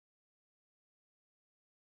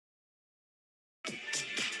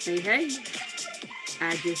Hey, hey,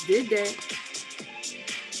 I just did that.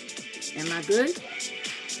 Am I good?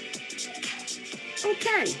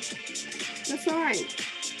 Okay, that's all right.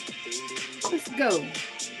 Let's go.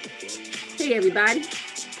 Hey, everybody.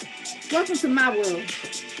 Welcome to my world,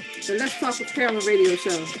 the Let's Talk with Carolyn radio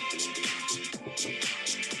show.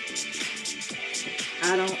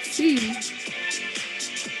 I don't see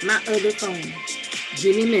my other phone.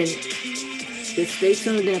 Give me a minute. Just stay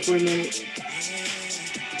tuned in for a minute.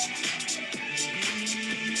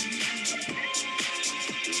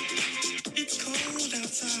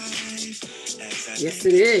 Yes,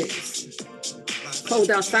 it is.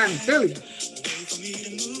 Cold outside in Philly.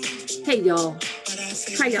 Hey, y'all.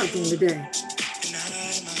 How y'all doing today?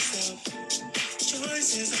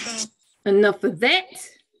 Enough of that.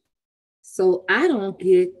 So I don't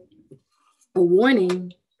get a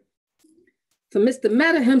warning from Mr.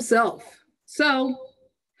 Meta himself. So,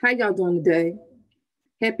 how y'all doing today?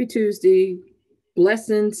 Happy Tuesday.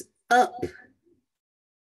 Blessings up.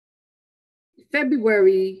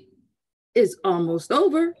 February is almost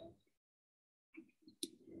over.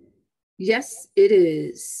 Yes, it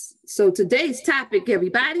is. So today's topic,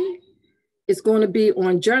 everybody, is going to be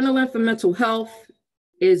on journaling for mental health,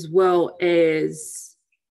 as well as,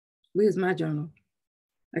 where's my journal?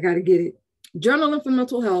 I got to get it. Journaling for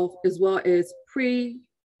mental health, as well as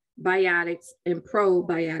prebiotics and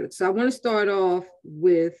probiotics. So I want to start off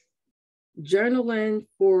with journaling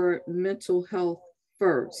for mental health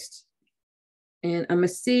first. And I'm going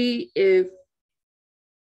to see if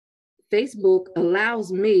Facebook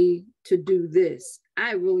allows me to do this.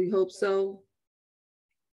 I really hope so.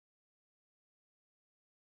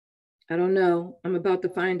 I don't know. I'm about to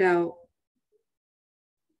find out.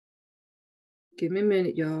 Give me a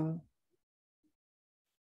minute, y'all.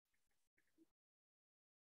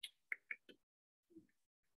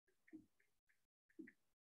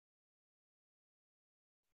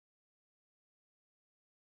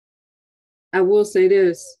 I will say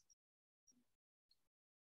this.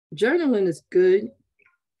 Journaling is good.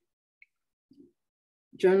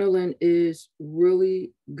 Journaling is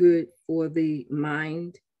really good for the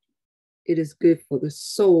mind. It is good for the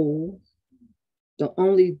soul. The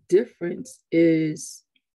only difference is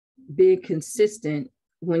being consistent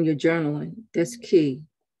when you're journaling. That's key.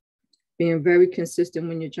 Being very consistent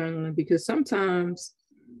when you're journaling, because sometimes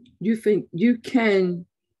you think you can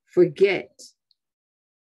forget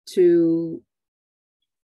to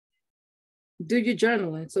do your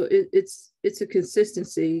journaling. So it's a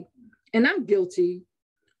consistency. And I'm guilty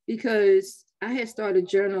because I had started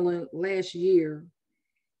journaling last year,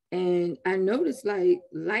 and I noticed like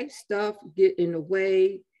life stuff get in the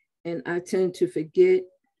way, and I tend to forget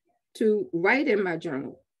to write in my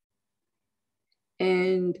journal.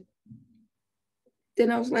 And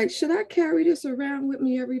then I was like, should I carry this around with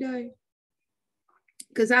me every day?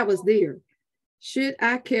 Because I was there. Should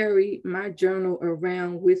I carry my journal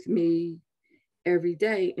around with me every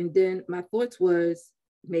day? And then my thoughts was,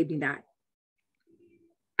 maybe not.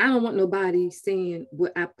 I don't want nobody seeing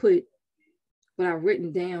what I've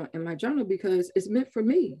written down in my journal, because it's meant for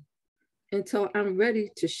me until I'm ready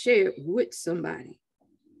to share it with somebody.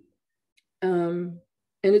 And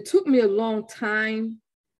it took me a long time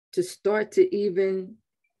to start to even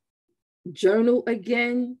journal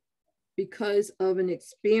again, because of an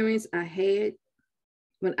experience I had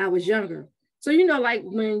when I was younger. So, you know, like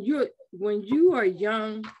when you are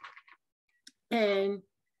young and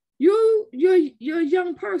you're a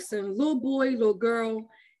young person, little boy, little girl.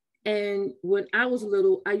 And when I was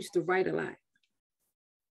little, I used to write a lot.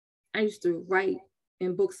 I used to write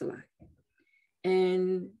in books a lot.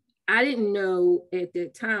 And I didn't know at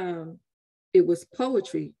that time it was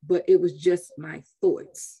poetry, but it was just my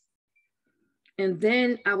thoughts. And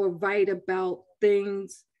then I would write about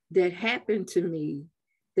things that happened to me,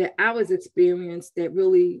 that I was experienced, that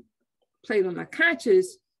really played on my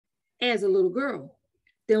conscience as a little girl.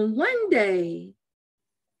 Then one day,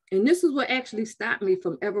 and this is what actually stopped me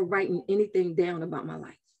from ever writing anything down about my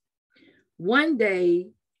life. One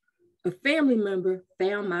day, a family member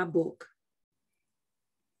found my book.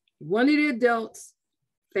 One of the adults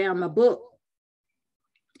found my book,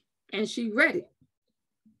 and she read it.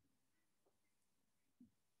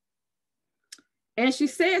 And she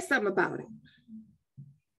said something about it.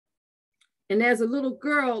 And as a little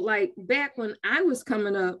girl, like back when I was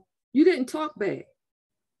coming up, you didn't talk bad.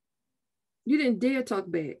 You didn't dare talk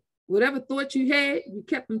bad. Whatever thoughts you had, you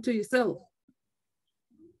kept them to yourself.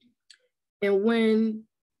 And when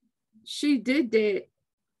she did that,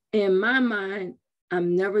 in my mind,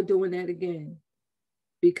 I'm never doing that again.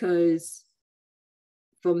 Because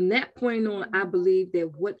from that point on, I believe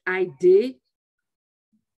that what I did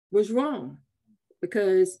was wrong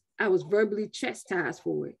because I was verbally chastised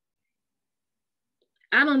for it.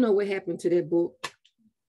 I don't know what happened to that book.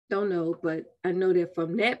 Don't know, but I know that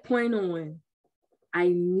from that point on, I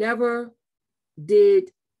never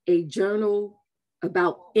did a journal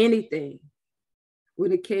about anything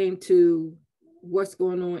when it came to what's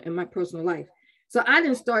going on in my personal life. So I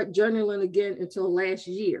didn't start journaling again until last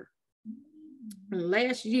year. And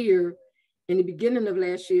last year, in the beginning of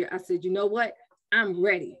last year, I said, you know what? I'm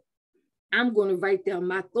ready. I'm going to write down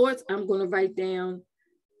my thoughts. I'm going to write down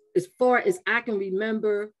as far as I can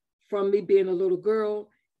remember from me being a little girl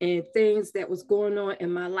and things that was going on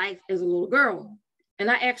in my life as a little girl. And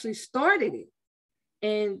I actually started it.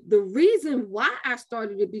 And the reason why I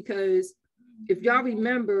started it, because if y'all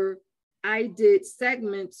remember, I did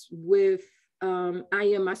segments with I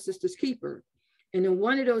Am My Sister's Keeper. And in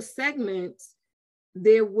one of those segments,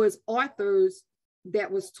 there was authors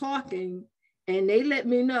that was talking, and they let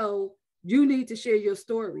me know, you need to share your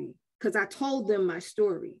story, because I told them my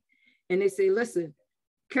story. And they say, listen,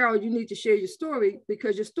 Carol, you need to share your story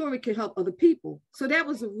because your story can help other people. So that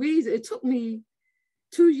was the reason. It took me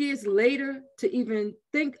 2 years later to even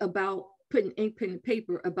think about putting ink, pen, and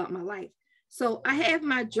paper about my life. So I have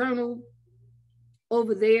my journal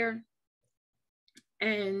over there,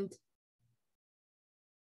 and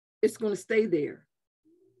it's going to stay there.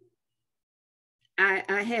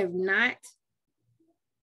 I have not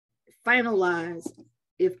finalized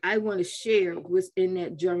if I want to share what's in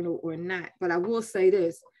that journal or not. But I will say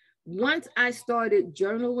this, once I started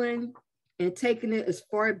journaling and taking it as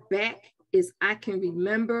far back as I can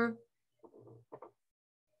remember,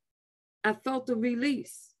 I felt a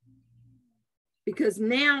release because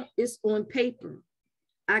now it's on paper.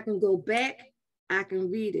 I can go back, I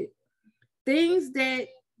can read it. Things that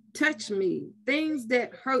touched me, things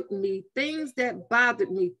that hurt me, things that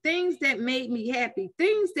bothered me, things that made me happy,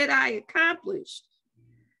 things that I accomplished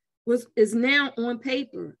is now on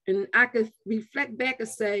paper. And I could reflect back and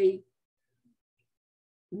say,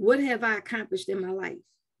 what have I accomplished in my life?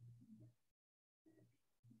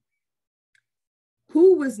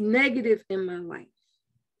 Who was negative in my life?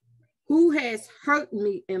 Who has hurt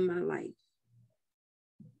me in my life?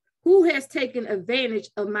 Who has taken advantage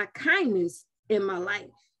of my kindness in my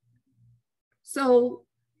life? So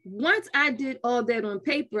once I did all that on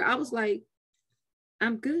paper, I was like,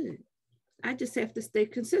 I'm good. I just have to stay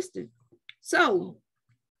consistent. So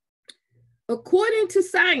according to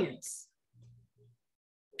science,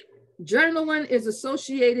 journaling is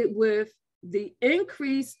associated with the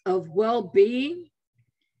increase of well-being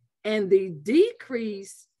and the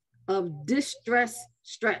decrease of distress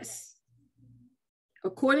stress.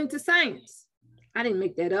 According to science. I didn't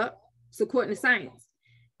make that up. It's according to science.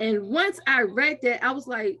 And once I read that, I was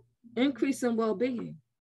like, increase in well-being.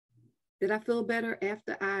 Did I feel better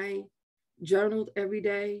after I journaled every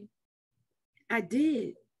day? I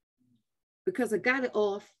did, because I got it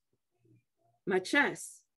off my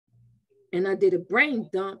chest and I did a brain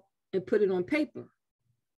dump and put it on paper.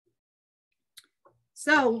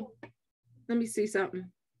 So let me see something.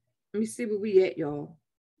 Let me see where we at, y'all.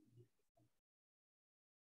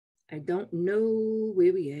 I don't know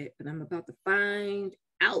where we at, but I'm about to find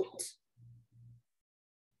out.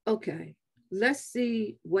 Okay, let's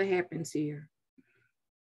see what happens here.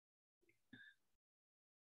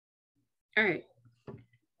 All right,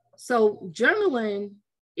 so journaling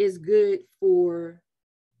is good for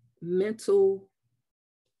mental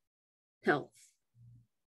health.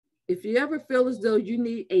 If you ever feel as though you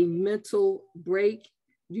need a mental break,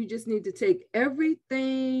 you just need to take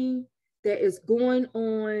everything that is going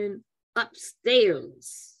on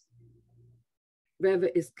upstairs, whether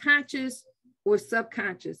it's conscious or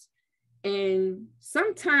subconscious. And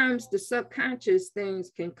sometimes the subconscious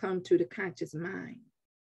things can come to the conscious mind.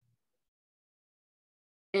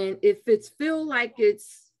 And if it's feel like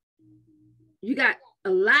you got a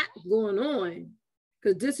lot going on,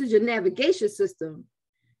 because this is your navigation system,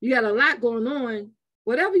 you got a lot going on,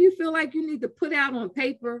 whatever you feel like you need to put out on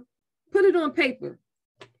paper, put it on paper.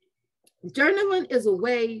 Journaling is a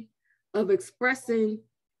way of expressing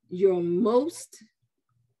your most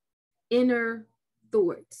inner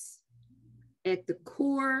thoughts at the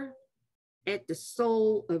core, at the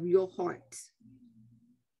soul of your heart.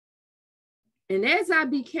 And as I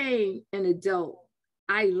became an adult,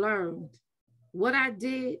 I learned what I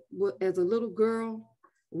did as a little girl,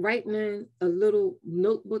 writing in a little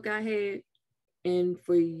notebook I had. And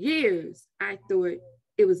for years, I thought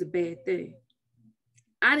it was a bad thing.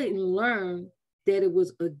 I didn't learn that it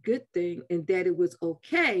was a good thing and that it was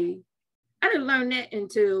okay. I didn't learn that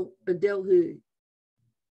until adulthood.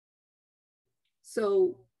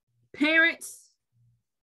 So parents,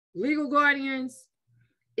 legal guardians,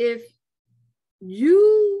 if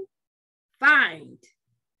you find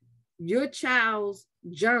your child's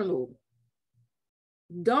journal,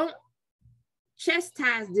 don't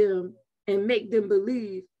chastise them and make them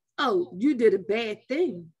believe, oh, you did a bad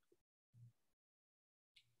thing.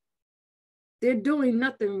 They're doing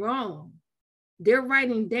nothing wrong. They're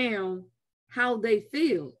writing down how they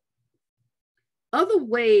feel. Other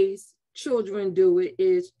ways children do it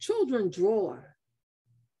is children draw.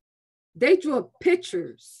 They draw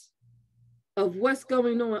pictures of what's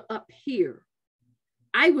going on up here.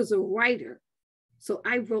 I was a writer, so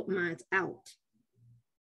I wrote mine out.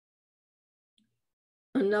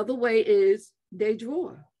 Another way is they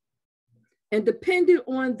draw. And depending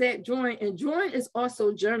on that drawing, and drawing is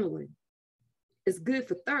also journaling. It's good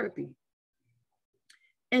for therapy.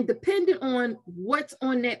 And depending on what's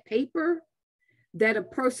on that paper that a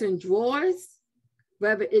person draws,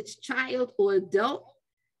 whether it's child or adult,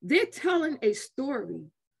 they're telling a story.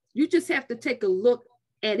 You just have to take a look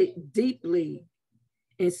at it deeply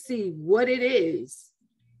and see what it is,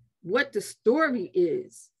 what the story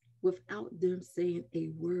is, without them saying a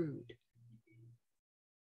word.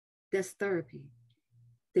 That's therapy.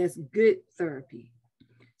 That's good therapy.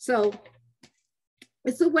 So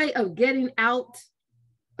it's a way of getting out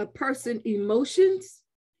a person's emotions,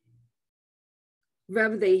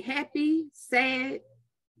 whether they happy, sad,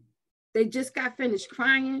 they just got finished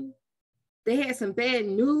crying, they had some bad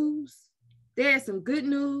news, they had some good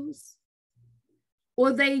news,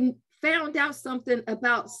 or they found out something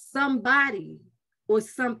about somebody or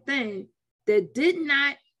something that did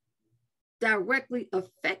not directly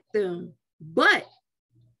affect them, but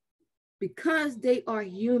because they are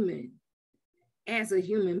human, as a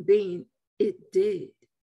human being, it did.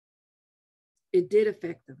 It did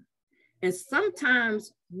affect them. And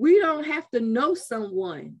sometimes we don't have to know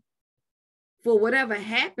someone for whatever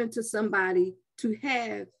happened to somebody to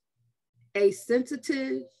have a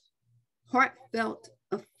sensitive, heartfelt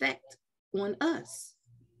effect on us.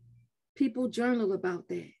 People journal about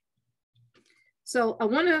that. So I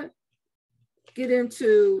want to get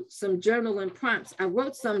into some journaling prompts. I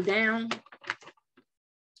wrote some down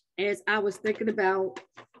as I was thinking about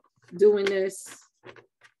doing this.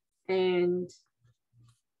 And,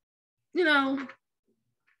 you know,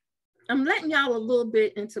 I'm letting y'all a little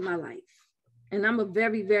bit into my life. And I'm a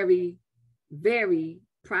very, very, very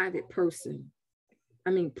private person.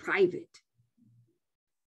 I mean, private.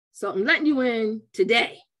 So I'm letting you in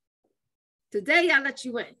today. Today, I let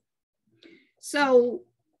you in. So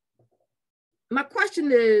my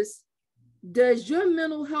question is, does your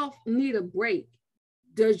mental health need a break?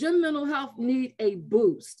 Does your mental health need a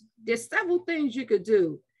boost? There's several things you could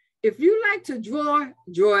do. If you like to draw,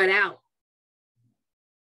 draw it out.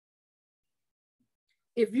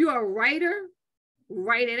 If you're a writer,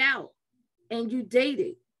 write it out and you date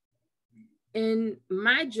it. In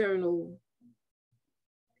my journal,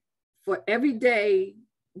 for every day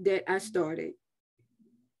that I started,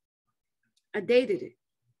 I dated it.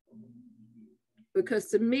 Because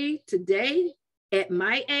to me, today, at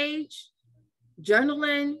my age,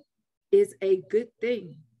 journaling is a good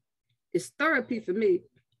thing. It's therapy for me.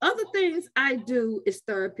 Other things I do is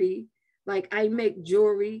therapy. Like I make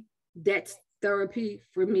jewelry, that's therapy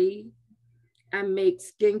for me. I make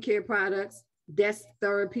skincare products, that's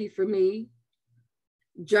therapy for me.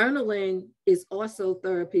 Journaling is also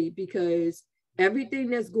therapy because everything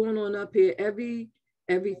that's going on up here, every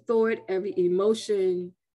thought, every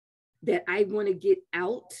emotion that I want to get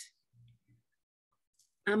out,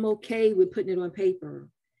 I'm okay with putting it on paper.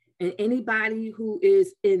 And anybody who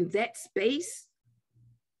is in that space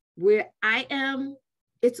where I am,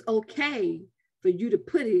 it's okay for you to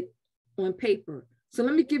put it on paper. So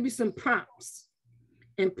let me give you some prompts.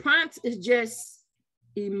 And prompts is just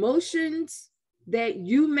emotions that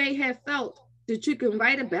you may have felt that you can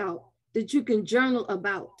write about, that you can journal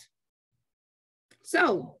about.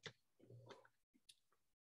 So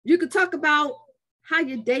you could talk about how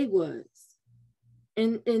your day was.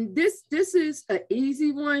 And this is an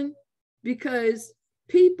easy one because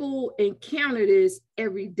people encounter this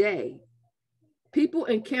every day. People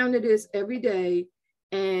encounter this every day.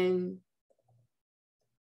 And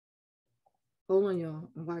hold on, y'all.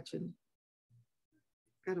 I'm watching.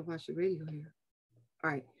 Gotta watch the radio here. All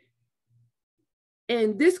right.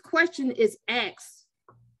 And this question is asked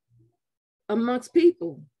amongst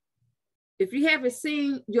people. If you haven't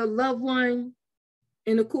seen your loved one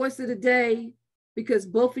in the course of the day, because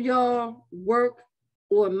both of y'all work,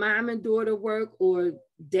 or mom and daughter work, or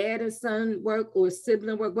dad and son work, or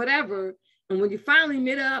sibling work, whatever, and when you finally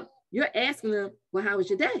meet up, you're asking them, well, how was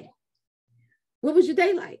your day? What was your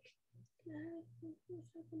day like?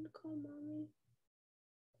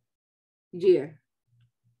 Yeah.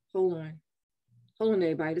 Hold on. Hold on,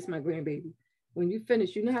 everybody. This is my grandbaby. When you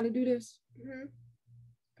finish, you know how to do this? Mm-hmm.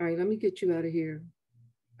 All right, let me get you out of here.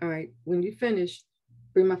 All right, when you finish,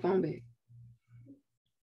 bring my phone back.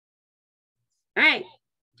 All right.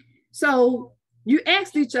 So you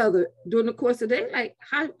asked each other during the course of the day, like,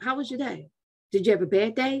 how was your day? Did you have a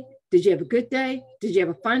bad day? Did you have a good day? Did you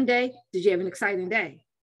have a fun day? Did you have an exciting day?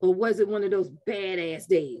 Or was it one of those badass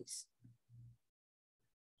days?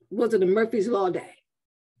 Was it a Murphy's Law day?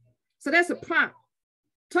 So that's a prompt.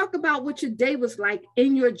 Talk about what your day was like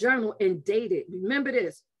in your journal and date it. Remember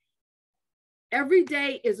this. Every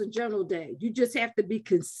day is a journal day. You just have to be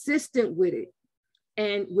consistent with it.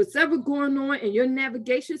 And whatever going on in your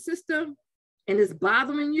navigation system and it's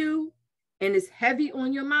bothering you and it's heavy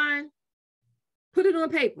on your mind, put it on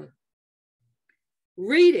paper.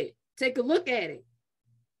 Read it. Take a look at it.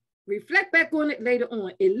 Reflect back on it later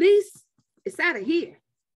on. At least it's out of here.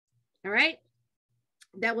 All right?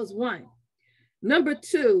 That was one. Number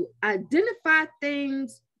two, identify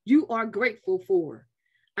things you are grateful for.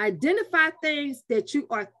 Identify things that you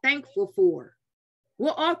are thankful for. We're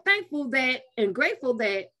all thankful that and grateful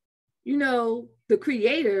that, you know, the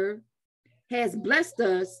Creator has blessed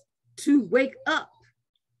us to wake up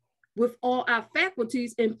with all our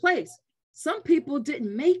faculties in place. Some people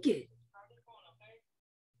didn't make it.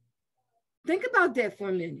 Think about that for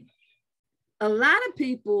a minute. A lot of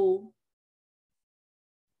people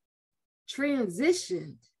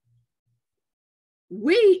transitioned.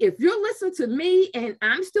 If you're listening to me and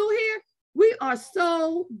I'm still here, we are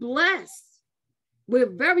so blessed. We're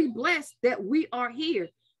very blessed that we are here.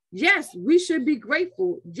 Yes, we should be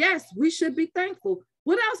grateful. Yes, we should be thankful.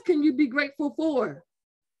 What else can you be grateful for?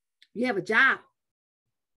 You have a job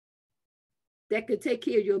that could take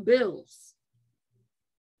care of your bills,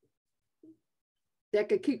 that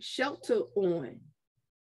could keep shelter on,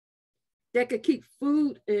 that could keep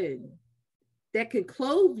food in, that can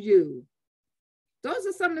clothe you. Those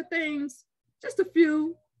are some of the things, just a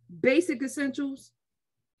few basic essentials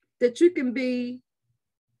that you can be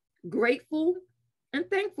grateful and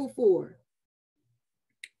thankful for.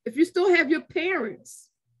 If you still have your parents,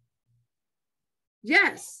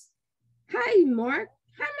 yes. Hi, Mark.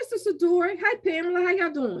 Hi, Mr. Sadori. Hi, Pamela. How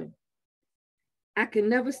y'all doing? I can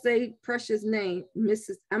never say Precious' name,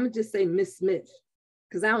 Mrs. I'm gonna just say Miss Smith,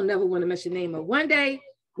 because I don't never want to mess your name up. One day,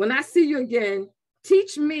 when I see you again,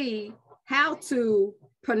 teach me how to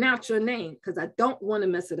pronounce your name, because I don't want to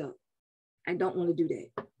mess it up. I don't want to do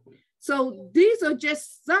that. So these are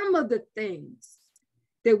just some of the things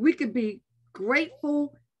that we could be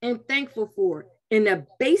grateful and thankful for. And the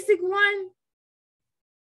basic one,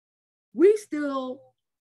 we still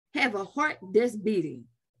have a heart that's beating.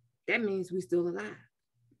 That means we're still alive.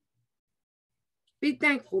 Be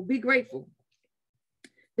thankful, be grateful.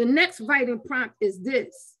 The next writing prompt is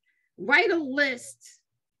this. Write a list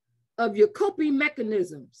of your coping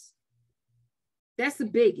mechanisms. That's a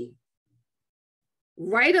biggie.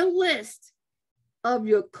 Write a list of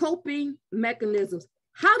your coping mechanisms.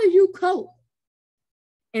 How do you cope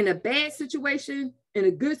in a bad situation, in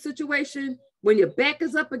a good situation, when your back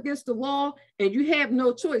is up against the wall and you have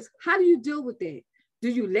no choice? How do you deal with that? Do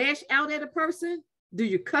you lash out at a person? Do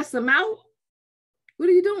you cuss them out? What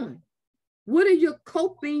are you doing? What are your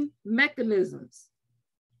coping mechanisms?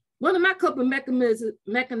 One of my coping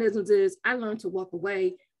mechanisms is I learned to walk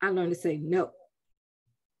away. I learned to say no.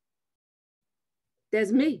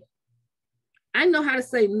 That's me. I know how to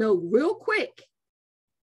say no real quick.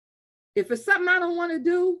 If it's something I don't want to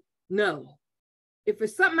do, no. If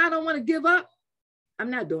it's something I don't want to give up, I'm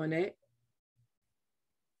not doing that.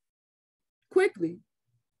 Quickly.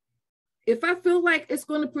 If I feel like it's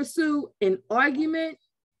going to pursue an argument,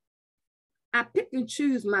 I pick and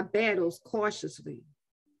choose my battles cautiously.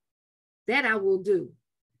 That I will do.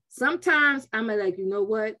 Sometimes I'm like, you know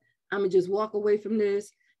what? I'm going to just walk away from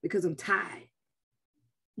this because I'm tired.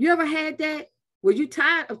 You ever had that? Were you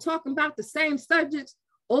tired of talking about the same subjects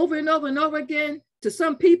over and over and over again to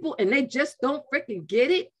some people and they just don't freaking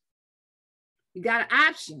get it? You got an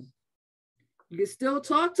option. You can still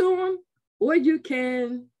talk to them, or you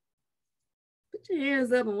can put your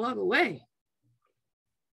hands up and walk away.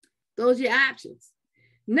 Those are your options.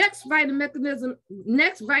 Next writing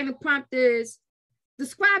prompt is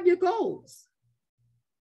describe your goals.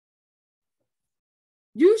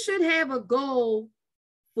 You should have a goal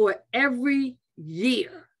for every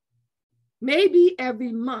year, maybe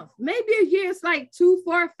every month. Maybe a year is like too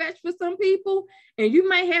far-fetched for some people, and you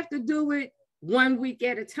might have to do it 1 week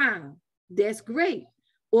at a time. That's great.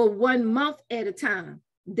 Or 1 month at a time.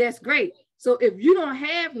 That's great. So if you don't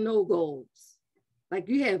have no goals, like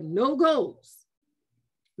you have no goals,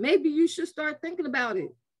 maybe you should start thinking about it.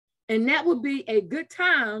 And that would be a good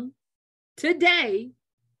time today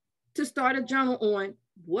to start a journal on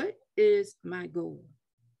what is my goal.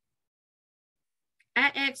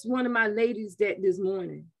 I asked one of my ladies that this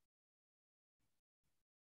morning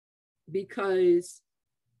because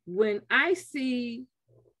when I see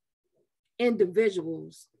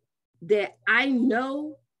individuals that I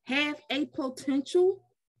know have a potential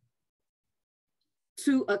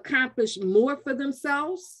to accomplish more for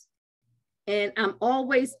themselves, and I'm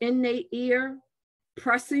always in their ear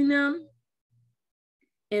pressing them,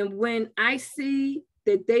 and when I see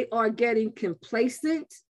that they are getting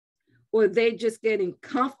complacent or they just getting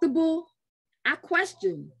comfortable, I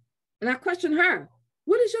question, and I question her,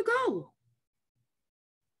 what is your goal?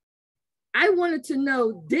 I wanted to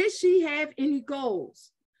know, did she have any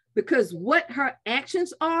goals? Because what her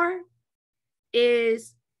actions are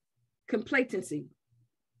is complacency.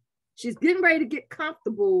 She's getting ready to get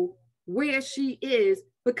comfortable where she is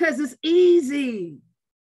because it's easy.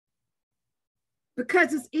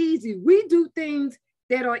 Because it's easy. We do things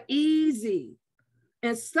that are easy.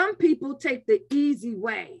 And some people take the easy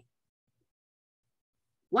way.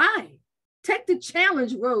 Why? Take the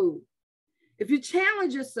challenge road. If you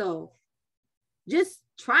challenge yourself, just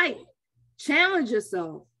try it. Challenge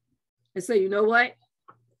yourself and say, you know what?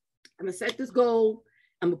 I'm going to set this goal.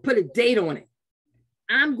 I'm going to put a date on it.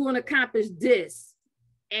 I'm going to accomplish this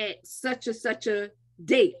at such a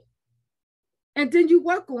date. And then you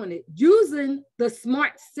work on it using the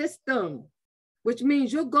SMART system, which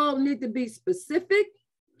means your goal needs to be specific.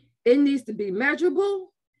 It needs to be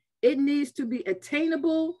measurable. It needs to be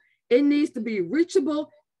attainable. It needs to be reachable.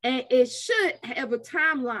 And it should have a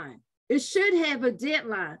timeline. It should have a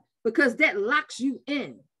deadline because that locks you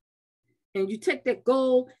in. And you take that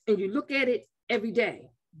goal and you look at it every day.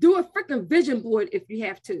 Do a freaking vision board if you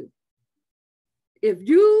have to. If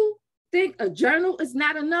you think a journal is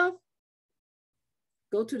not enough,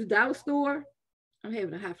 go to the dollar store. I'm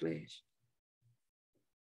having a hot flash.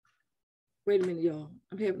 Wait a minute, y'all.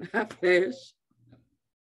 I'm having a hot flash.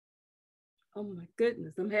 Oh my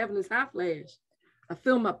goodness, I'm having this hot flash. I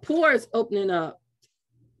feel my pores opening up.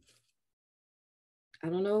 I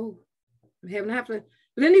don't know. I'm having a hot flash.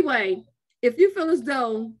 But anyway, if you feel as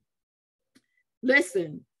though,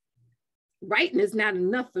 listen, writing is not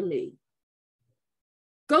enough for me,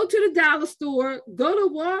 go to the dollar store, go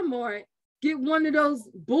to Walmart, get one of those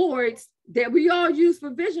boards that we all use for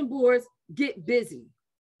vision boards, get busy.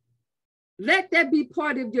 Let that be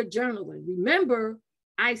part of your journaling. Remember,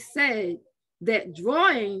 I said that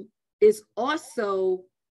drawing is also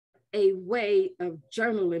a way of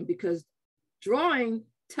journaling because drawing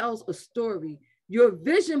tells a story. Your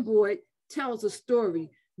vision board tells a story.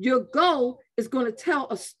 Your goal is going to tell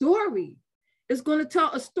a story. It's going to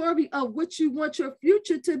tell a story of what you want your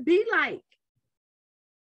future to be like.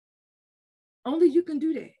 Only you can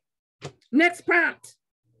do that. Next prompt.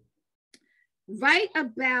 Write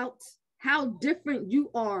about how different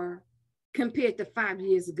you are compared to 5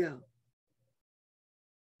 years ago.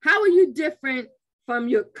 How are you different from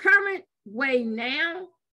your current way now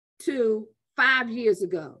to 5 years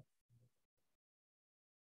ago?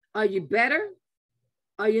 Are you better?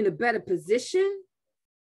 Are you in a better position?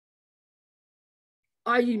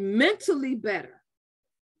 Are you mentally better?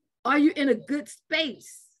 Are you in a good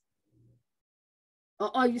space?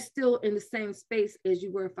 Or are you still in the same space as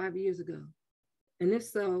you were 5 years ago? And if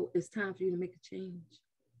so, it's time for you to make a change.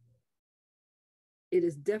 It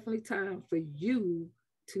is definitely time for you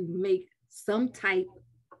to make some type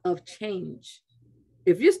of change.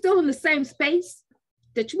 If you're still in the same space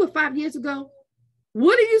that you were 5 years ago,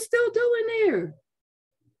 what are you still doing there?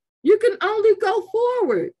 You can only go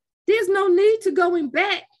forward. There's no need to going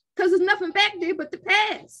back because there's nothing back there but the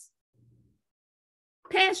past.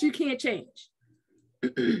 Past you can't change.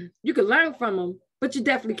 You can learn from them, but you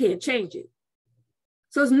definitely can't change it.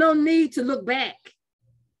 So there's no need to look back.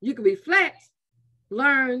 You can reflect,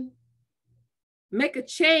 learn, make a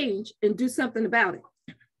change, and do something about it.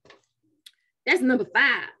 That's number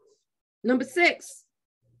 5. Number 6,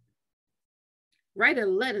 write a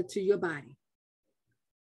letter to your body.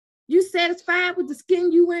 You satisfied with the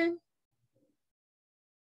skin you in?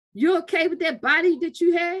 You okay with that body that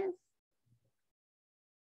you have?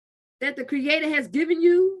 That the Creator has given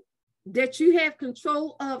you? That you have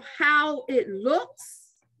control of how it looks?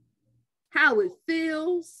 How it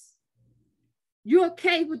feels? You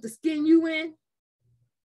okay with the skin you in?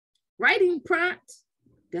 Writing prompt.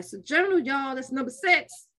 That's a journal, y'all. That's number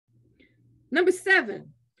 6. Number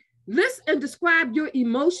 7, list and describe your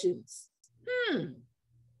emotions.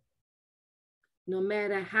 No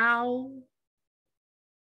matter how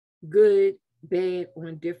good, bad, or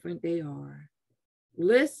indifferent they are.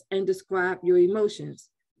 List and describe your emotions.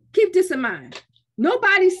 Keep this in mind.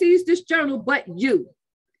 Nobody sees this journal but you,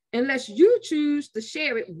 unless you choose to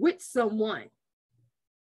share it with someone.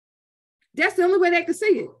 That's the only way they can see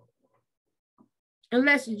it.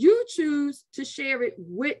 Unless you choose to share it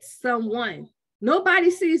with someone. Nobody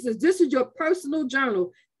sees this. This is your personal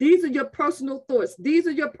journal. These are your personal thoughts. These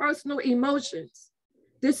are your personal emotions.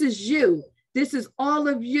 This is you. This is all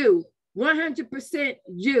of you. 100%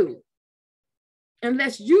 you.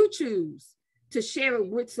 Unless you choose to share it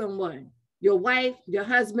with someone. Your wife, your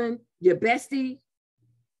husband, your bestie,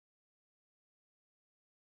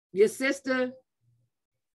 your sister.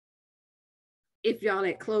 If y'all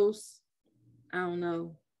that close, I don't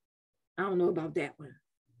know. I don't know about that one.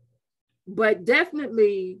 But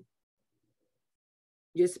definitely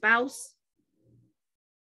your spouse,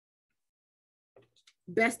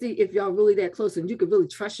 bestie, if y'all really that close and you can really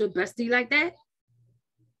trust your bestie like that.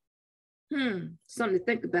 Something to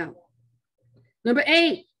think about. Number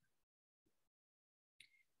 8,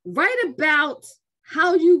 write about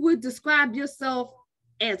how you would describe yourself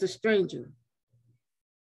as a stranger.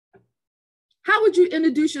 How would you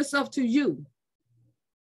introduce yourself to you?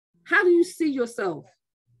 How do you see yourself?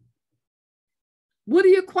 What are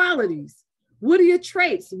your qualities? What are your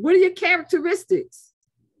traits? What are your characteristics?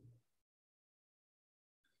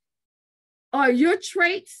 Are your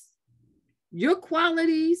traits, your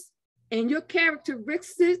qualities, and your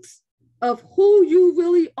characteristics of who you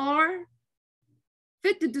really are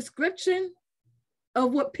fit the description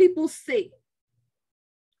of what people see?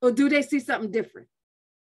 Or do they see something different?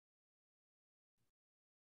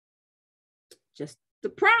 Just the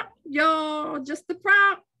prompt, y'all, just the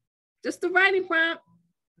prompt, just the writing prompt.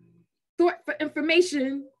 Thought for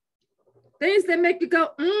information, things that make you go,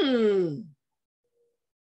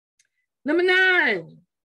 Number 9,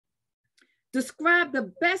 describe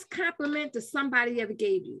the best compliment that somebody ever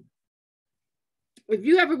gave you. If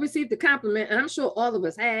you ever received a compliment, and I'm sure all of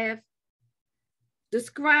us have,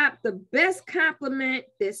 describe the best compliment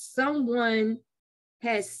that someone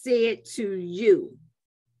has said to you.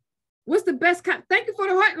 What's the best thank you for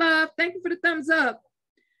the heart, love. Thank you for the thumbs up.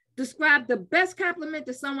 Describe the best compliment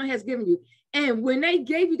that someone has given you. And when they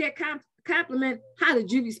gave you that compliment, how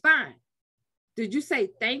did you respond? Did you say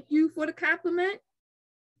thank you for the compliment?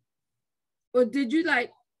 Or did you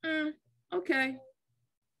like, okay.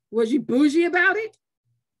 Was you bougie about it?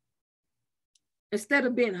 Instead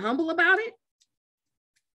of being humble about it?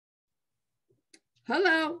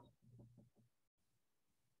 Hello.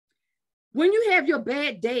 When you have your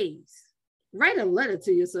bad days, write a letter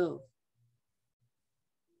to yourself.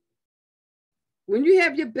 When you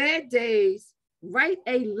have your bad days, write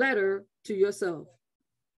a letter to yourself.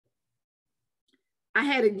 I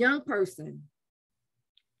had a young person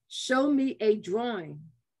show me a drawing.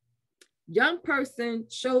 Young person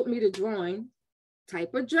showed me the drawing,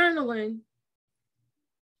 type of journaling.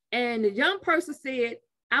 And the young person said,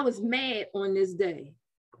 I was mad on this day.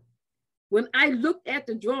 When I looked at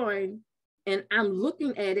the drawing and I'm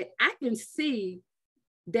looking at it, I can see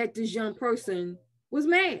that this young person was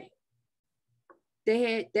mad.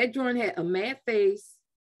 That drawing had a mad face,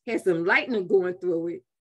 had some lightning going through it,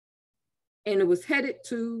 and it was headed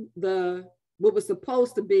to what was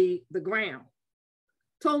supposed to be the ground.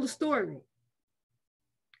 Told a story.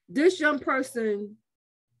 This young person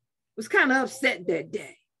was kind of upset that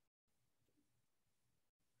day.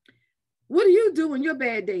 What do you do in your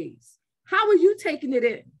bad days? How are you taking it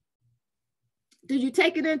in? Do you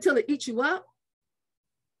take it in until it eats you up?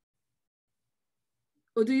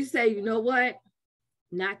 Or do you say, you know what?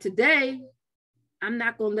 Not today. I'm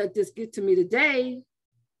not going to let this get to me today.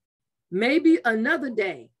 Maybe another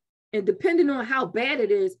day. And depending on how bad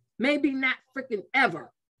it is, maybe not freaking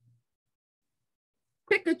ever.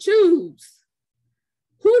 Pick or choose.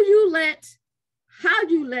 How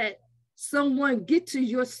you let someone get to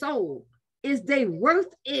your soul. Is they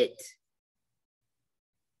worth it?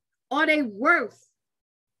 Are they worth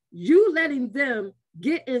you letting them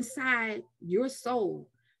get inside your soul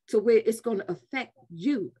to where it's going to affect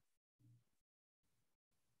you?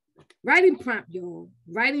 Writing prompt, y'all.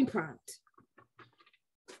 Writing prompt.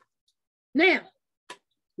 Now,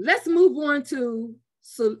 let's move on to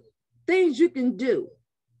some things you can do.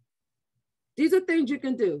 These are things you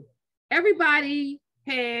can do. Everybody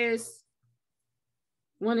has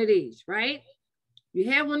one of these, right?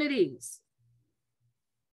 You have one of these.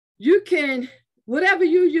 You can, whatever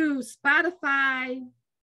you use, Spotify,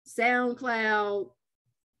 SoundCloud,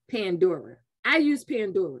 Pandora. I use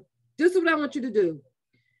Pandora. This is what I want you to do.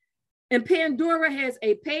 And Pandora has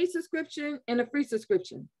a paid subscription and a free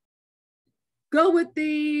subscription. Go with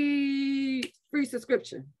the free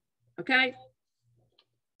subscription, okay?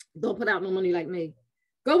 Don't put out no money like me.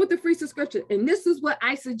 Go with the free subscription. And this is what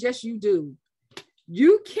I suggest you do.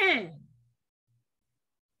 You can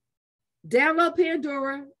download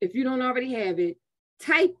Pandora if you don't already have it.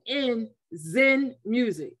 Type in Zen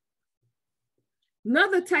music.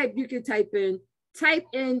 Another type you can type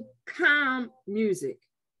in calm music.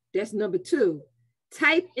 That's number 2.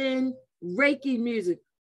 Type in Reiki music.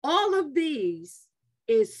 All of these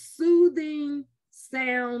is soothing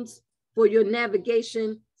sounds for your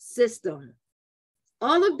navigation system.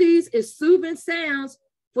 All of these is soothing sounds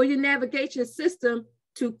for your navigation system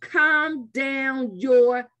to calm down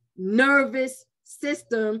your nervous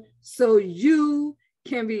system so you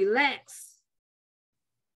can relax.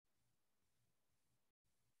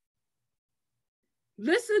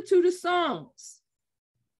 Listen to the songs.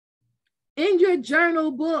 In your journal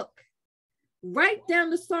book, write down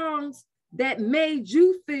the songs that made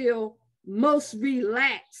you feel most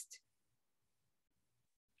relaxed.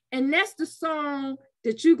 And that's the song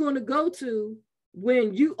that you're going to go to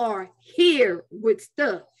when you are here with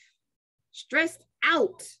stuff, stressed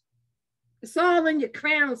out. It's all in your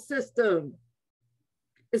crown system.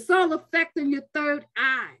 It's all affecting your third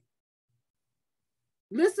eye.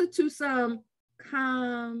 Listen to some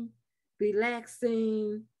calm,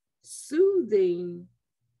 relaxing, soothing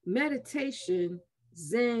meditation,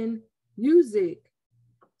 Zen music,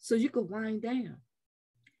 so you can wind down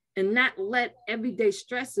and not let everyday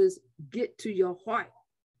stresses get to your heart,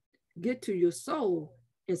 get to your soul,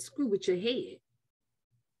 and screw with your head.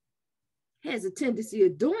 Has a tendency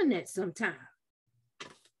of doing that sometimes.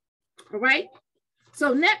 All right.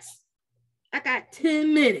 So next, I got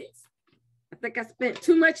 10 minutes. I think I spent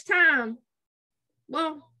too much time.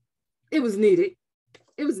 Well, it was needed.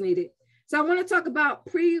 It was needed. So I want to talk about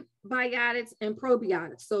prebiotics and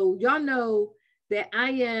probiotics. So y'all know that I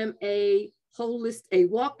am a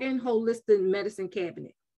walk-in holistic medicine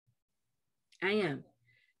cabinet. I am.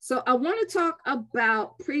 So I want to talk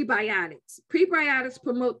about prebiotics. Prebiotics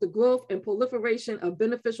promote the growth and proliferation of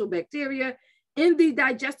beneficial bacteria in the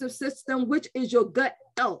digestive system, which is your gut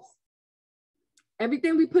health.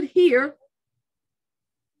 Everything we put here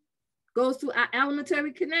goes to our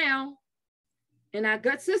alimentary canal and our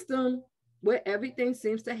gut system, where everything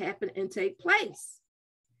seems to happen and take place.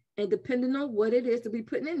 And depending on what it is to be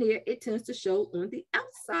putting in there, it tends to show on the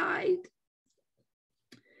outside.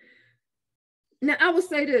 Now, I will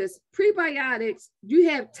say this, prebiotics, you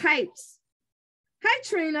have types. Hi,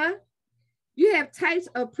 Trina. You have types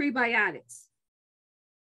of prebiotics.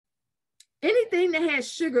 Anything that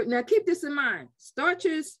has sugar, now keep this in mind,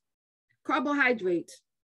 starches, carbohydrates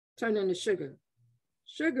turn into sugar.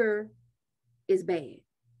 Sugar is bad.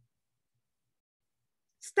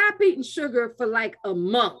 Stop eating sugar for like a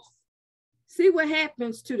month. See what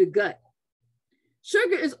happens to the gut.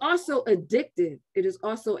 Sugar is also addictive. It is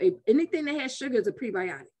also anything that has sugar is a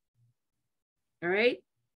prebiotic. All right.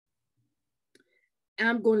 And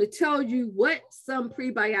I'm going to tell you what some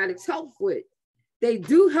prebiotics help with. They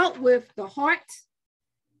do help with the heart.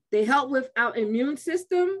 They help with our immune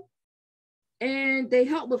system. And they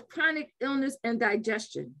help with chronic illness and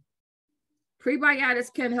digestion.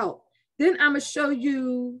 Prebiotics can help. Then I'm going to show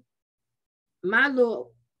you my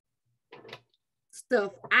little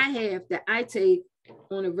stuff I have that I take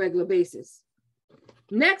on a regular basis.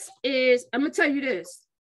 Next is, I'm going to tell you this.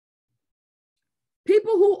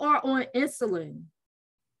 People who are on insulin,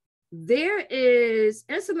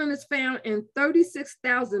 insulin is found in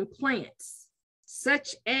 36,000 plants,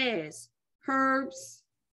 such as herbs,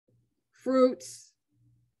 fruits,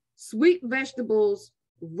 sweet vegetables,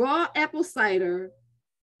 raw apple cider,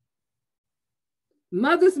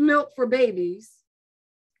 mother's milk for babies,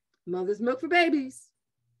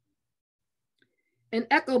 and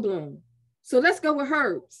echo bloom. So let's go with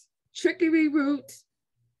herbs. Chicory root,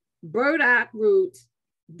 burdock root,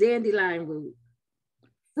 dandelion root.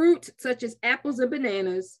 Fruit such as apples and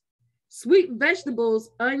bananas. Sweet vegetables,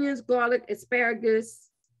 onions, garlic, asparagus,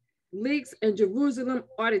 leeks, and Jerusalem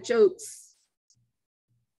artichokes.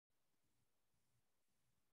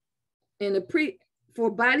 And for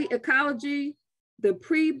body ecology, the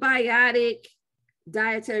prebiotic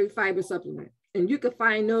dietary fiber supplement. And you can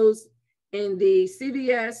find those in the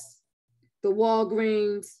CVS, the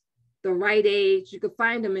Walgreens, the Rite Aid. You can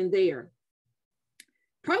find them in there.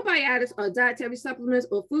 Probiotics are dietary supplements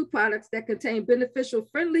or food products that contain beneficial,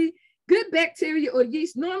 friendly, good bacteria or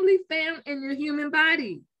yeast normally found in your human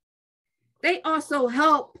body. They also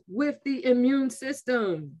help with the immune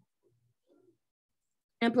system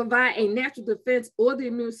and provide a natural defense or the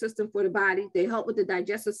immune system for the body. They help with the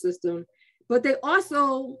digestive system, but they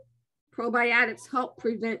also Probiotics help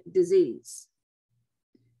prevent disease.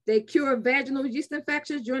 They cure vaginal yeast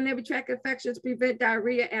infections, urinary tract infections, prevent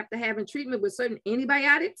diarrhea after having treatment with certain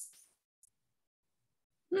antibiotics.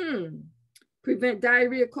 Prevent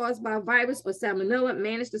diarrhea caused by a virus or salmonella,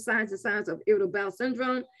 manage the signs of irritable bowel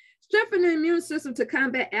syndrome, strengthen the immune system to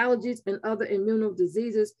combat allergies and other immune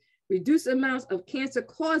diseases, reduce amounts of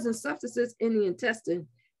cancer-causing substances in the intestine,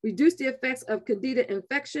 reduce the effects of candida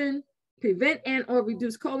infection, prevent and or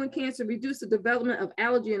reduce colon cancer, reduce the development of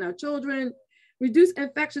allergy in our children, reduce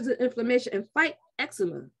infections and inflammation, and fight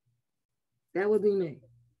eczema. That would be me.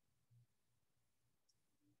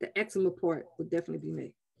 The eczema part would definitely be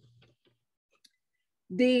me.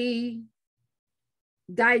 The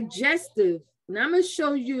digestive, and I'm going to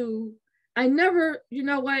show you, I never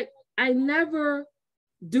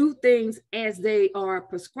do things as they are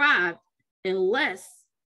prescribed unless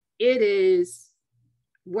it is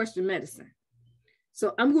Western medicine.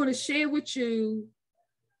 So I'm going to share with you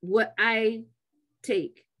what I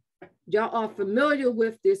take. Y'all are familiar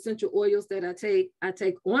with the essential oils that I take. I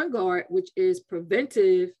take On Guard, which is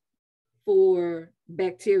preventive for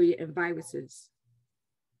bacteria and viruses.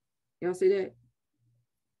 Y'all see that?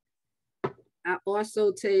 I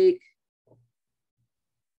also take,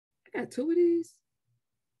 I got 2 of these.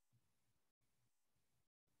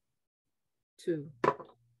 2.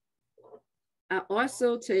 I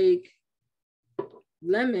also take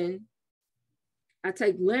lemon. I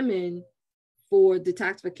take lemon for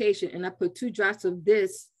detoxification, and I put 2 drops of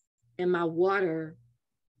this in my water,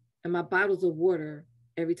 in my bottles of water,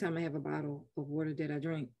 every time I have a bottle of water that I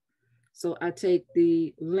drink. So I take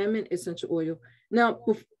the lemon essential oil. Now,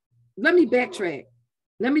 let me backtrack.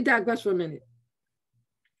 Let me digress for a minute.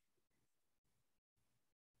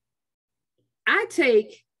 I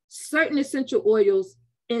take certain essential oils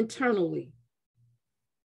internally.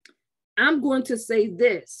 I'm going to say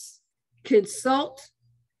this: consult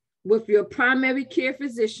with your primary care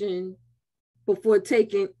physician before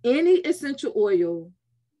taking any essential oil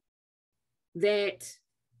that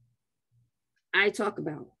I talk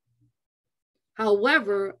about.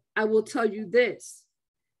 However, I will tell you this.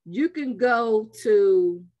 You can go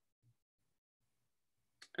to,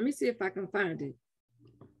 let me see if I can find it,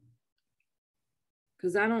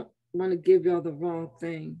 because I don't want to give y'all the wrong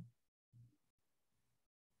thing.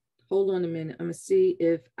 Hold on a minute. I'm going to see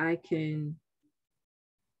if I can.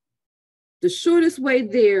 The shortest way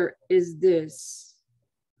there is this.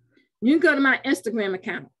 You can go to my Instagram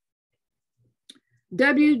account,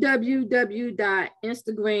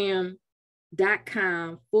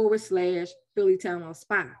 www.instagram.com/Philly Town Hall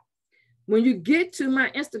Spa. When you get to my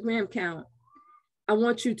Instagram account, I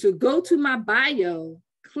want you to go to my bio,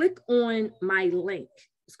 click on my link.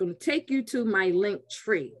 It's going to take you to my link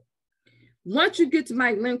tree. Once you get to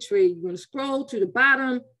my link tree, you're going to scroll to the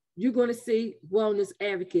bottom. You're going to see Wellness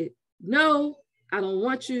Advocate. No, I don't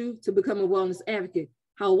want you to become a wellness advocate.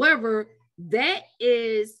 However, that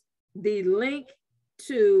is the link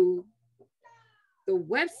to the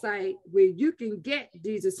website where you can get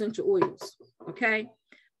these essential oils, okay?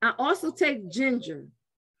 I also take ginger.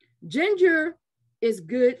 Ginger is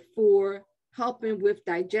good for helping with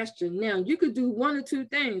digestion. Now, you could do 1 or 2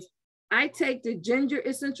 things. I take the ginger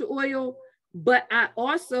essential oil, but I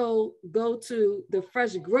also go to the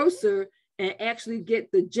fresh grocer and actually get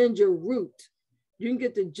the ginger root. You can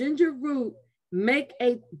get the ginger root, make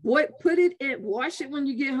a boil, put it in, wash it when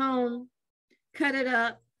you get home, cut it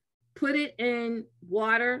up, put it in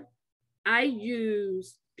water. I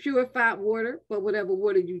use purified water, but whatever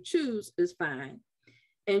water you choose is fine.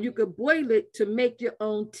 And you could boil it to make your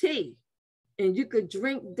own tea. And you could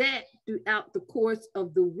drink that throughout the course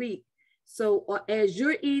of the week. So as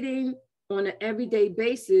you're eating on an everyday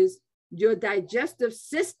basis, your digestive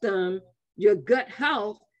system, your gut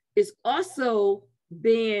health is also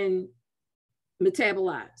being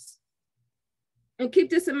metabolized. And keep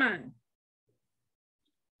this in mind.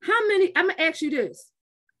 How many, I'm gonna ask you this.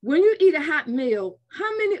 When you eat a hot meal, how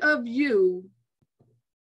many of you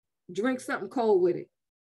drink something cold with it?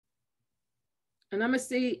 And I'm gonna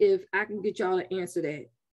see if I can get y'all to answer that.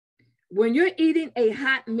 When you're eating a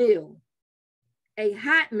hot meal,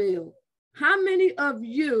 how many of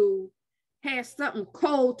you have something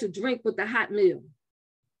cold to drink with the hot meal?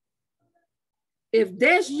 If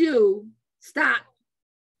that's you, stop,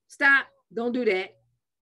 don't do that.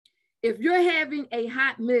 If you're having a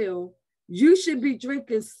hot meal, you should be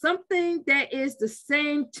drinking something that is the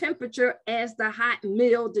same temperature as the hot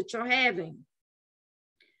meal that you're having,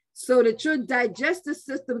 so that your digestive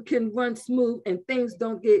system can run smooth and things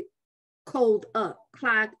don't get clogged up.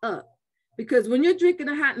 Because when you're drinking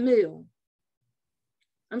a hot meal,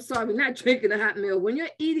 I'm sorry, not drinking a hot meal, when you're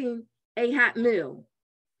eating a hot meal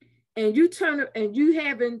and you turn it and you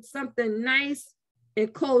having something nice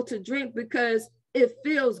and cold to drink because it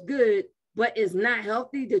feels good, but it's not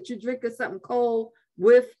healthy that you're drinking something cold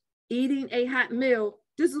with eating a hot meal,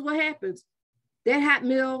 this is what happens. That hot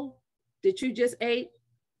meal that you just ate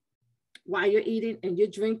while you're eating and you're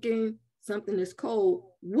drinking something that's cold,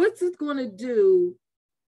 what's it going to do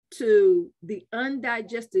to the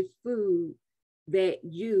undigested food that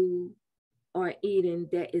you are eating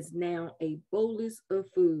that is now a bolus of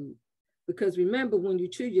food? Because remember, when you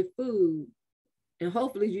chew your food, and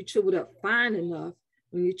hopefully you chew it up fine enough,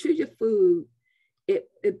 when you chew your food,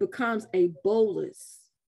 it becomes a bolus.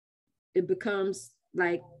 It becomes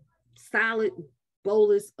like solid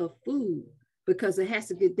bolus of food because it has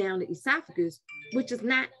to get down the esophagus, which is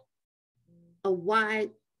not a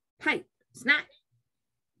wide pipe. It's not.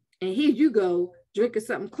 And here you go drinking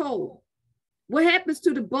something cold. What happens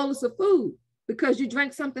to the bolus of food because you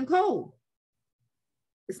drank something cold?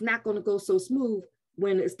 It's not going to go so smooth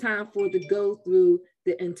when it's time for it to go through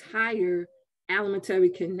the entire alimentary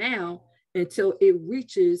canal until it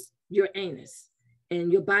reaches your anus. And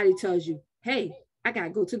your body tells you, hey, I got to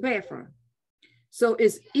go to the bathroom. So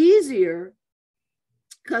it's easier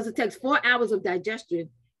because it takes 4 hours of digestion.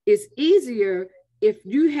 It's easier if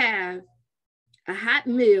you have a hot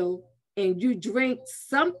meal and you drink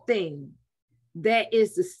something that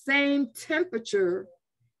is the same temperature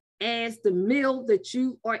as the meal that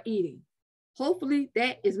you are eating. Hopefully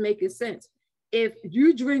that is making sense. If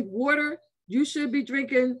you drink water, you should be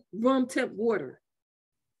drinking room temp water.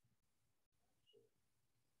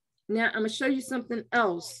 Now I'm gonna show you something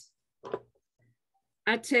else.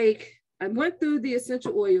 I went through the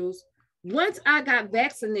essential oils. Once I got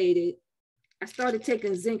vaccinated, I started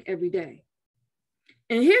taking zinc every day.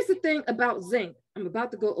 And here's the thing about zinc. I'm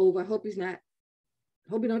about to go over. I hope he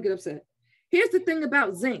don't get upset. Here's the thing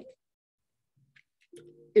about zinc.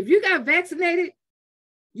 If you got vaccinated,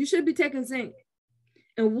 you should be taking zinc.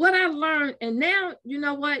 And what I learned, and now, you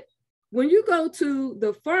know what? When you go to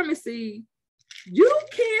the pharmacy, you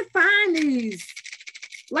can't find these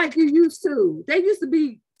like you used to. They used to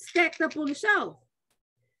be stacked up on the shelf.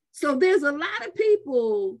 So there's a lot of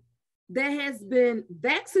people that has been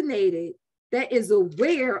vaccinated that is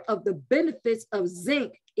aware of the benefits of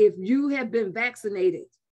zinc if you have been vaccinated.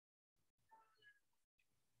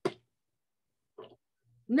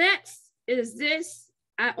 Next is this.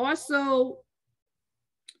 I also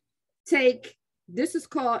take, this is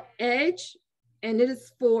called Edge, and it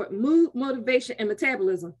is for mood, motivation, and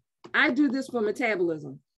metabolism. I do this for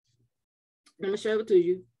metabolism. I'm gonna show it to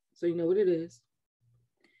you so you know what it is.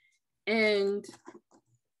 And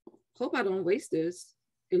hope I don't waste this.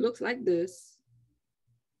 It looks like this.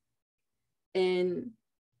 And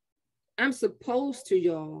I'm supposed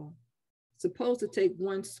to take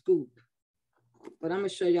 1 scoop, but I'm gonna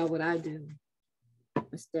show y'all what I do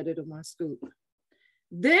instead of the 1 scoop.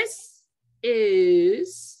 This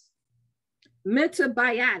is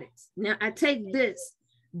Prebiotics. Now I take this.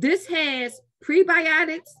 This has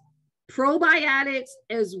prebiotics, probiotics,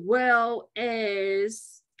 as well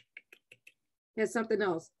as has something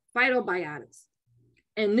else, phytobiotics.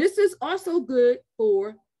 And this is also good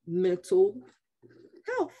for mental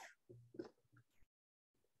health.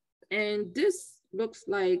 And this looks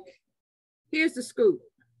like, here's the scoop.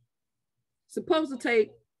 Supposed to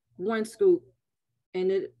take 1 scoop,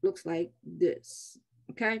 and it looks like this,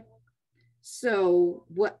 okay? So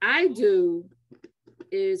what I do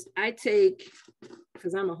is I take,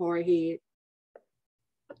 because I'm a hard head,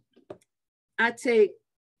 I take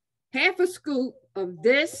half a scoop of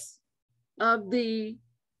this, of the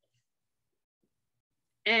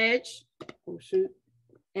Edge, oh shoot,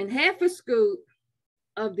 and half a scoop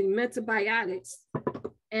of the Prebiotics,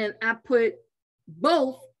 and I put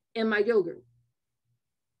both in my yogurt.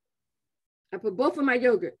 I put both in my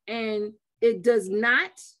yogurt, and it does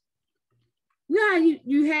not,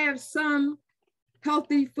 you have some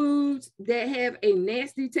healthy foods that have a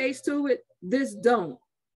nasty taste to it. This don't.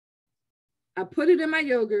 I put it in my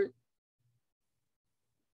yogurt.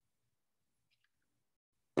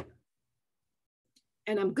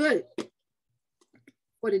 And I'm good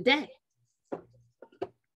for the day.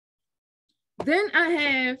 Then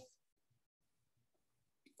I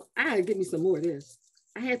gotta get me some more of this.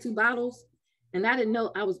 I had 2 bottles and I didn't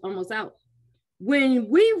know I was almost out. When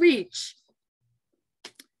we reach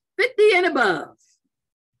 50 and above,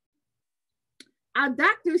 our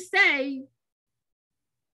doctors say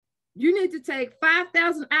you need to take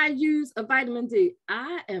 5,000 IUs of vitamin D.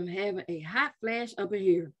 I am having a hot flash up in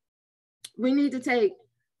here. We need to take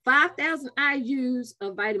 5,000 IUs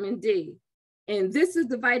of vitamin D. And this is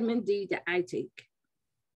the vitamin D that I take.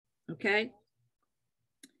 okay?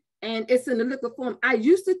 And it's in the liquid form. I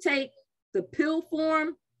used to take the pill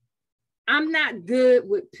form. I'm not good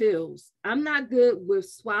with pills. I'm not good with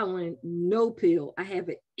swallowing no pill. I have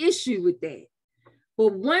an issue with that.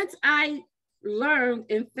 But once I learned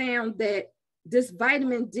and found that this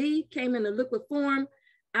vitamin D came in a liquid form,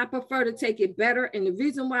 I prefer to take it better. And the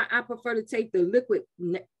reason why I prefer to take the liquid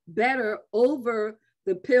better over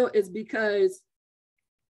the pill is because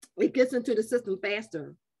it gets into the system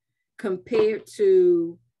faster compared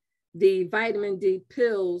to the vitamin D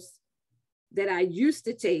pills that I used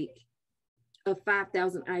to take of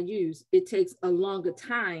 5,000 IUs. It takes a longer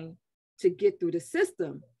time to get through the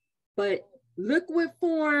system, but liquid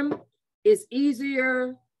form is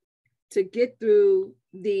easier to get through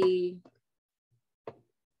the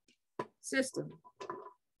system.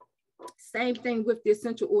 Same thing with the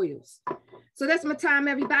essential oils. So that's my time,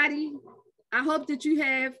 everybody. I hope that you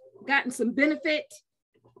have gotten some benefit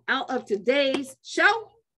out of today's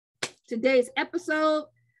show, today's episode.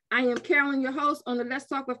 I am Carolyn, your host on the Let's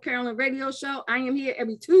Talk with Carolyn radio show. I am here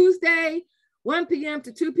every Tuesday, 1 p.m.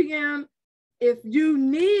 to 2 p.m. If you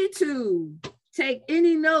need to take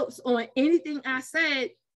any notes on anything I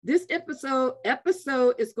said, this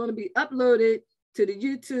episode is going to be uploaded to the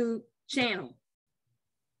YouTube channel.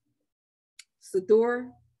 Sador,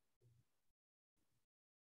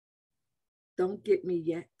 don't get me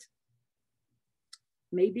yet.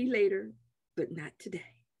 Maybe later, but not today.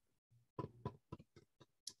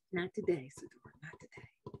 Not today, Sador, not today.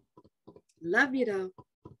 Love you though.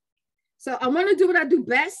 So I want to do what I do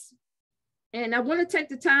best. And I want to take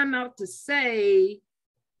the time out to say,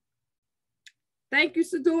 thank you,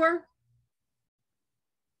 Sador.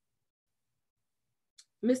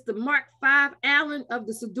 Mr. Mark 5 Allen of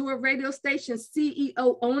the Sador radio station,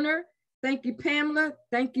 CEO owner. Thank you, Pamela.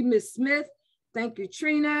 Thank you, Ms. Smith. Thank you,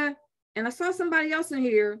 Trina. And I saw somebody else in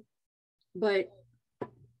here, but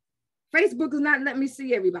Facebook is not letting me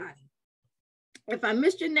see everybody. If I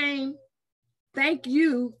missed your name, thank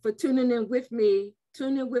you for tuning in with me.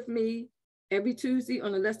 Tune in with me every Tuesday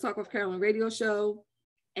on the Let's Talk with Carolyn radio show.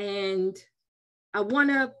 And I want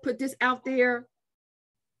to put this out there.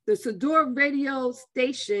 The Sador radio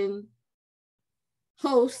station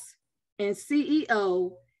host and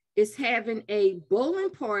CEO is having a bowling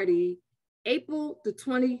party April the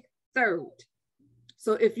 23rd.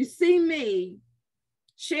 So if you see me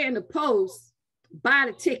sharing the post, buy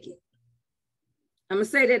the ticket. I'm going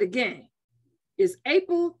to say that again. It's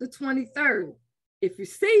April the 23rd. If you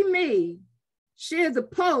see me share the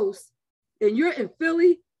post and you're in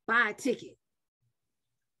Philly, buy a ticket.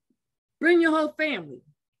 Bring your whole family.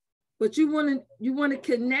 But you want to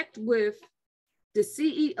connect with the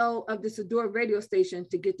CEO of the Sador radio station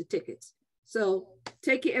to get the tickets. So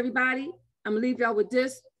take care, everybody. I'm going to leave y'all with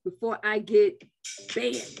this before I get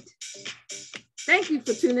banned. Thank you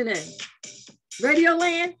for tuning in. Radio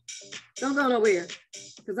Land, don't go nowhere,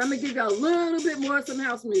 because I'm going to give y'all a little bit more of some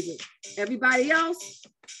house music. Everybody else,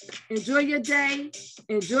 enjoy your day.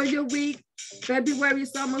 Enjoy your week. February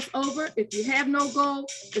is almost over. If you have no goal,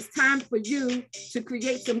 it's time for you to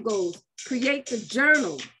create some goals. Create the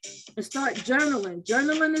journal and start journaling.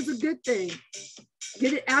 Journaling is a good thing.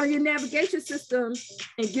 Get it out of your navigation system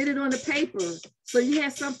and get it on the paper so you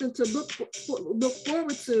have something to look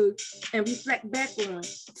forward to and reflect back on.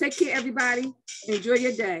 Take care, everybody. Enjoy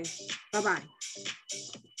your day. Bye-bye.